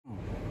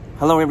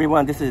Hello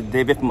everyone, this is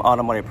David from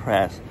Automotive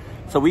Press.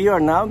 So we are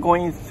now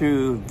going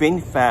through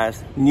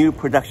Vinfast new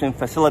production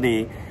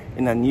facility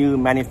in a new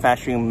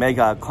manufacturing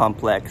mega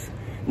complex.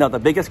 Now the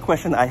biggest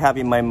question I have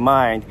in my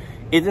mind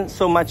isn't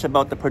so much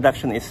about the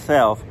production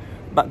itself,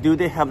 but do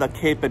they have the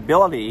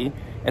capability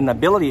and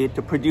ability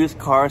to produce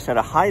cars at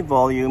a high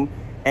volume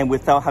and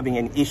without having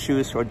any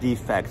issues or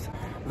defects?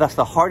 That's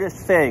the hardest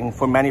thing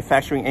for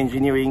manufacturing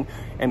engineering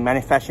and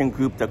manufacturing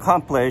group to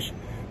accomplish,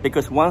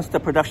 because once the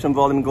production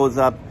volume goes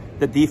up,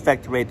 the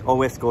defect rate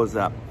always goes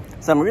up.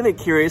 So I'm really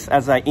curious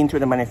as I enter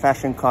the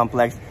manufacturing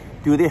complex,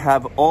 do they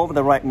have all of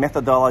the right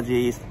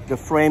methodologies, the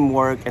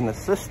framework, and the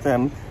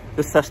system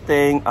to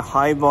sustain a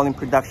high volume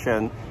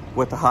production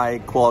with a high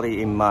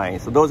quality in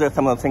mind? So those are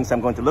some of the things I'm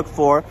going to look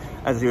for.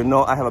 As you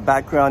know, I have a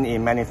background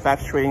in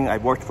manufacturing.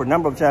 I've worked for a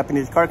number of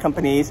Japanese car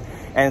companies,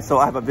 and so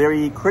I have a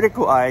very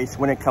critical eye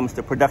when it comes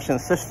to production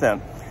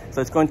system. So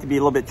it's going to be a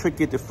little bit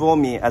tricky to fool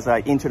me as I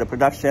enter the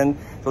production.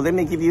 So let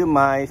me give you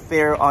my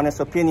fair,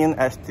 honest opinion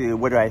as to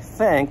whether I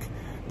think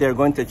they're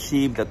going to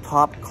achieve the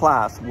top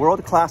class,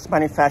 world-class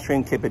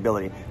manufacturing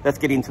capability. Let's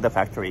get into the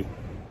factory.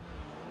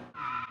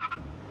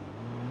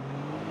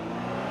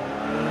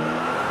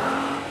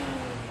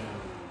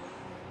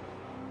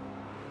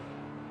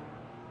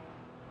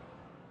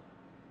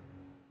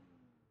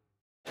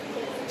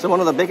 So one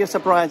of the biggest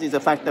surprises is the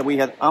fact that we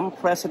had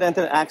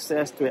unprecedented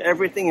access to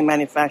everything in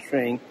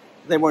manufacturing.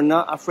 They were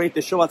not afraid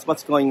to show us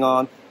what's going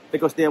on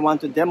because they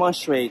want to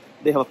demonstrate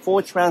they have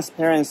full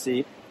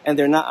transparency, and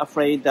they're not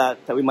afraid that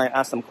we might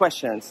ask them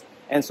questions.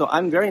 And so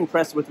I'm very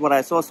impressed with what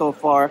I saw so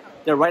far.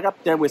 They're right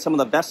up there with some of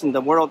the best in the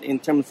world in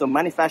terms of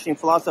manufacturing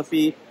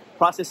philosophy,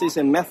 processes,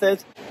 and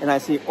methods. And I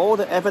see all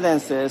the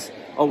evidences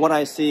of what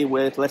I see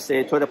with, let's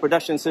say, Toyota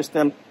production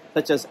system,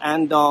 such as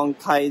Andon,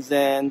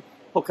 Kaizen,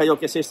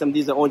 Hokayoke system.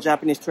 These are all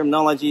Japanese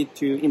terminology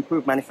to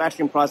improve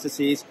manufacturing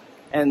processes.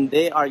 And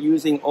they are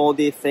using all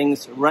these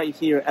things right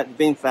here at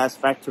Vinfast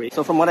factory.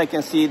 So from what I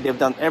can see, they've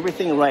done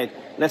everything right.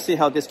 Let's see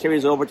how this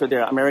carries over to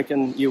their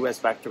American US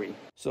factory.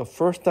 So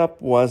first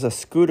up was a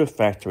scooter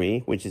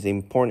factory, which is an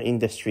important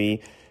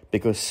industry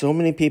because so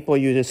many people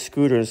use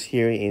scooters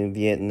here in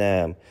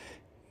Vietnam,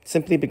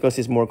 simply because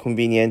it's more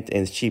convenient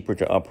and it's cheaper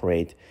to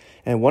operate.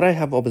 And what I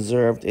have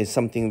observed is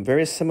something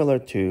very similar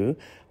to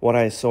what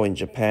I saw in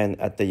Japan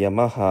at the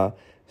Yamaha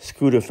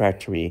scooter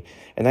factory.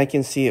 And I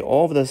can see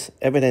all of this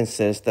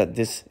evidences that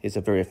this is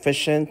a very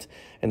efficient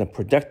and a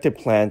productive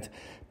plant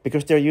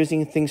because they're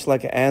using things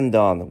like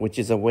Andon, which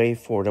is a way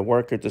for the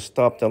worker to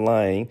stop the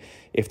line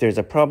if there's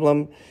a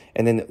problem.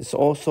 And then it's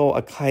also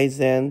a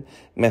Kaizen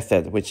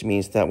method, which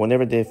means that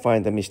whenever they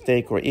find a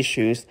mistake or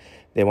issues,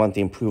 they want to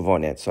improve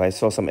on it. So I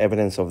saw some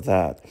evidence of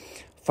that.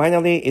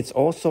 Finally, it's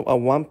also a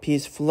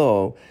one-piece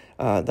flow.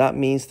 That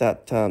means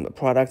that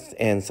products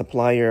and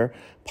supplier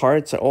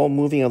parts are all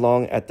moving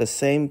along at the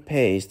same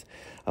pace,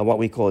 what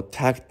we call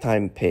takt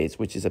time pace,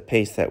 which is a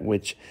pace at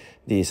which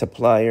the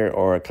supplier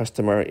or a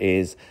customer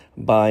is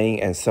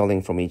buying and selling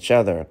from each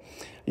other.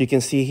 You can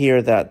see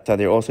here that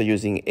they're also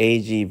using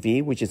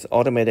AGV, which is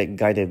automated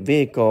guided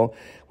vehicle,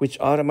 which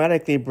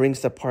automatically brings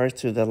the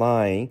parts to the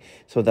line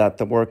so that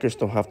the workers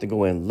don't have to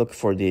go and look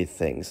for these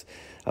things.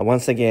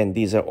 Once again,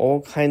 these are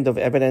all kind of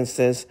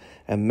evidences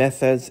and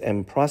methods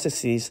and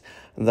processes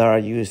that are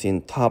used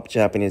in top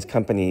Japanese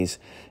companies,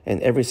 and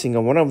every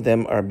single one of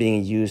them are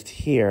being used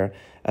here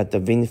at the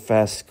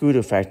Vinfast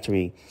scooter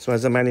factory. So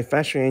as a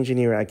manufacturing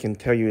engineer, I can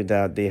tell you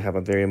that they have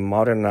a very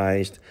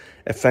modernized,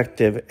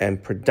 effective,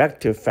 and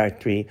productive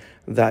factory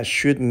that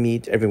should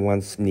meet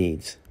everyone's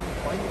needs.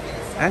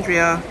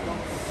 Andrea,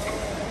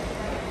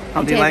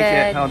 how do you like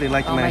it? How do you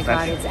like the manufacturing?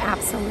 Oh my God, it's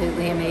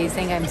absolutely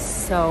amazing. I'm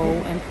so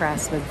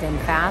impressed with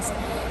Vinfast.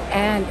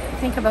 And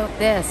think about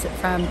this,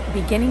 from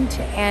beginning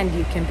to end,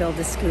 you can build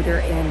a scooter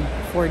in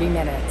 40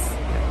 minutes.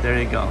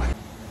 There you go.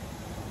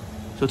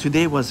 So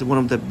today was one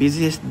of the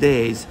busiest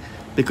days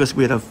because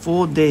we had a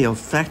full day of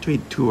factory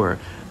tour.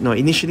 Now,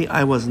 initially,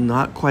 I was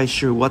not quite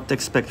sure what to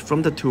expect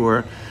from the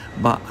tour,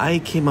 but I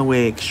came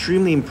away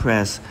extremely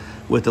impressed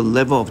with the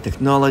level of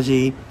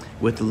technology,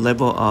 with the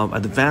level of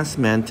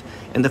advancement,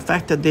 and the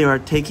fact that they are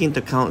taking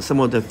into account some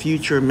of the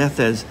future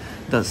methods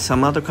that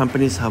some other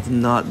companies have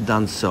not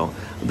done so.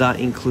 That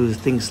includes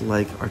things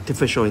like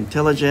artificial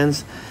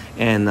intelligence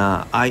and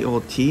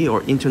IoT,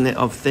 or Internet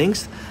of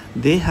Things.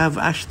 They have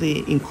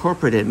actually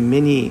incorporated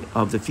many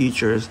of the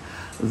features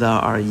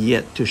that are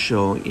yet to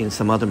show in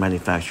some other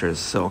manufacturers.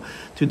 So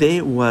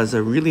today was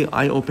a really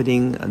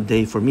eye-opening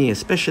day for me,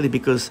 especially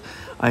because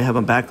I have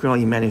a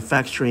background in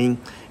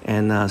manufacturing,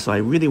 and so I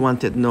really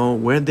wanted to know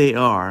where they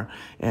are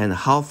and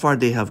how far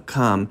they have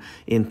come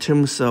in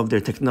terms of their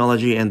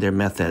technology and their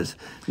methods.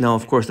 Now,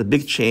 of course, the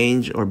big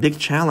change or big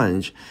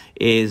challenge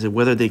is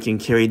whether they can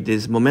carry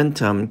this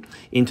momentum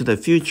into the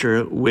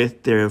future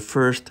with their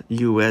first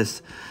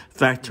U.S.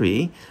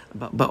 factory,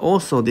 but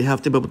also they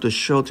have to be able to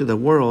show to the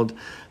world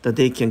that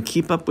they can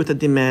keep up with the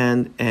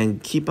demand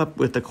and keep up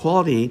with the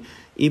quality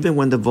even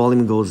when the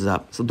volume goes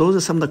up. So those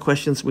are some of the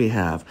questions we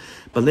have.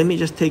 But let me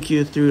just take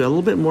you through a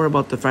little bit more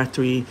about the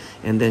factory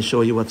and then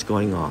show you what's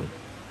going on.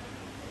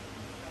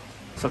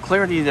 So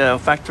clearly the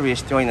factory is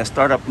still in a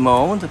startup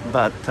mode,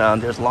 but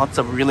there's lots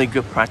of really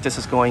good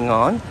practices going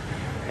on.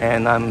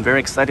 And I'm very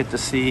excited to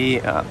see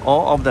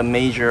all of the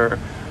major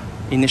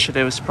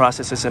initiatives,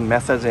 processes, and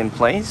methods in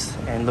place,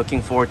 and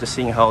looking forward to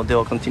seeing how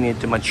they'll continue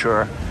to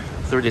mature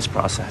through this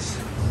process.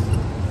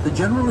 The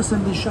General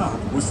Assembly shop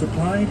was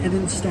supplied and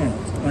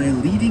installed by a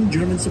leading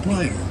German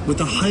supplier with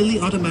a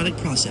highly automatic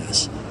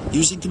process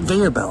using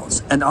conveyor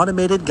belts and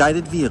automated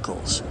guided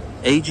vehicles,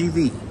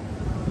 AGV.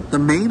 The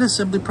main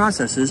assembly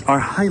processes are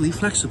highly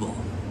flexible,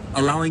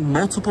 allowing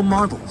multiple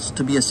models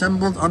to be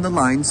assembled on the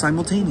line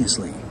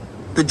simultaneously.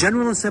 The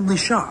General Assembly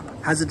shop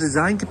has a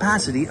design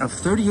capacity of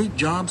 38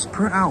 jobs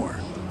per hour,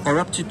 or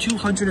up to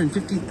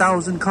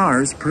 250,000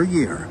 cars per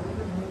year.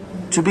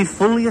 To be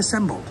fully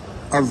assembled,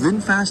 a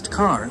Vinfast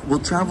car will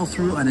travel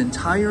through an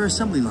entire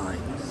assembly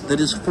line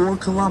that is 4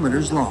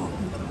 kilometers long.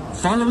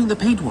 Following the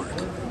paintwork,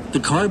 the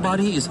car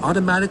body is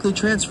automatically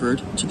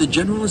transferred to the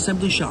General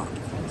Assembly shop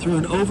through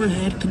an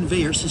overhead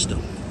conveyor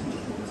system.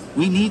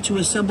 We need to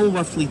assemble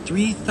roughly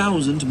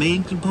 3,000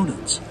 main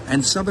components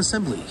and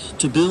sub-assemblies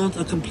to build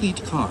a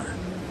complete car.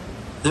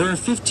 There are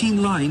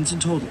 15 lines in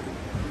total,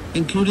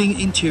 including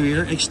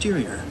interior,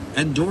 exterior,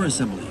 and door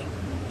assembly,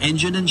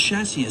 engine and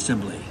chassis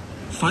assembly,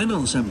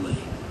 final assembly,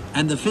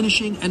 and the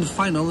finishing and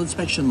final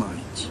inspection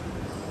lines.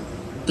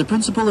 The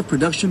principle of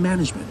production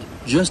management,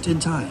 just in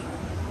time,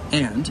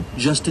 and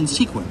just in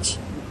sequence,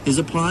 is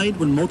applied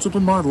when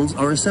multiple models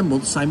are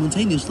assembled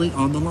simultaneously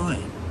on the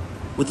line,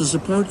 with the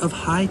support of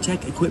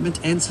high-tech equipment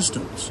and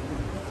systems,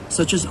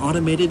 such as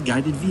automated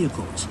guided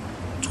vehicles,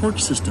 torque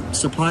systems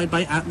supplied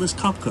by Atlas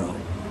Copco,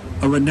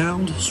 a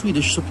renowned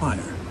Swedish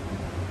supplier.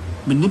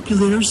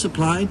 Manipulators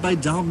supplied by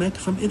Dalmec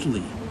from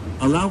Italy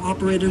allow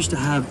operators to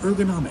have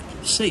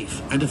ergonomic,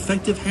 safe, and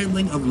effective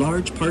handling of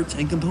large parts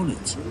and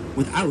components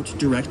without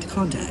direct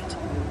contact,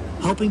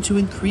 helping to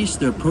increase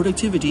their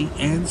productivity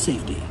and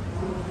safety.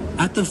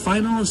 At the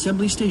final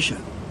assembly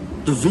station,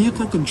 the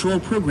vehicle control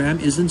program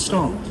is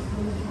installed.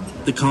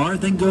 The car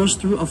then goes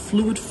through a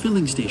fluid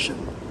filling station,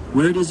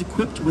 where it is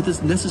equipped with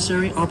its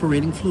necessary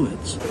operating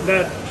fluids.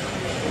 That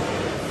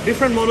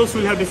different models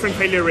will have different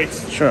failure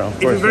rates. Sure, of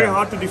course. It is very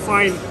hard to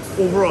define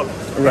overall.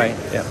 Right,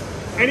 yeah.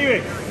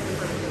 Anyway,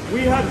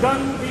 we have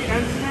done the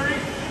ancillary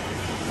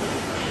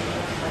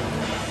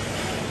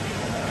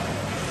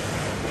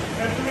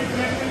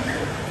connections,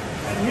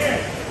 and here,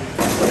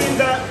 putting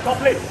the top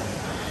lid.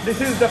 This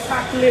is the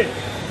fact lid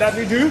that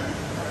we do.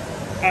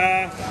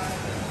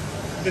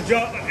 The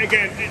job,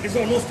 again, it is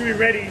almost to be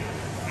ready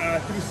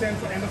to be sent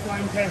for end of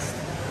line test,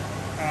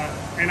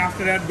 and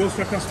after that goes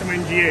to a customer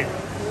in GA.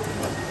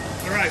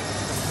 All right.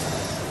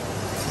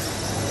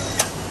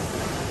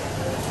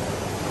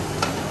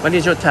 What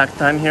is your takt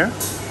time here?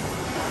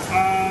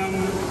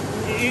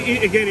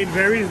 Again, it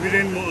varies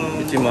within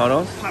Between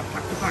models? Pack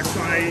to pack, so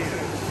I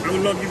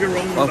will not give you a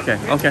wrong number. Okay,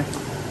 okay.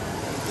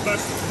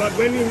 But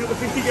when we have a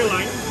 50K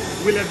line,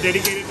 we'll have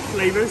dedicated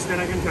flavors that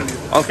I can tell you.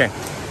 Okay.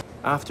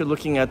 After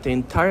looking at the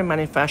entire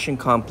manufacturing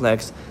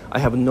complex, I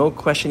have no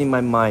question in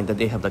my mind that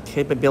they have the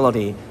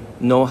capability,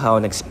 know-how,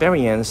 and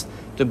experience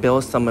to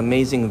build some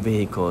amazing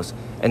vehicles.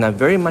 And I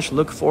very much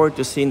look forward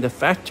to seeing the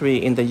factory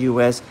in the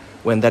US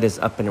when that is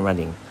up and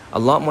running. A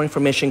lot more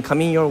information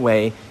coming your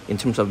way in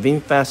terms of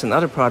Vinfast and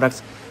other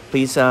products.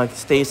 Please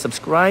stay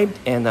subscribed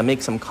and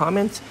make some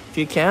comments if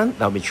you can.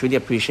 That would be truly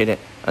appreciated.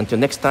 Until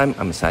next time,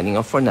 I'm signing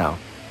off for now.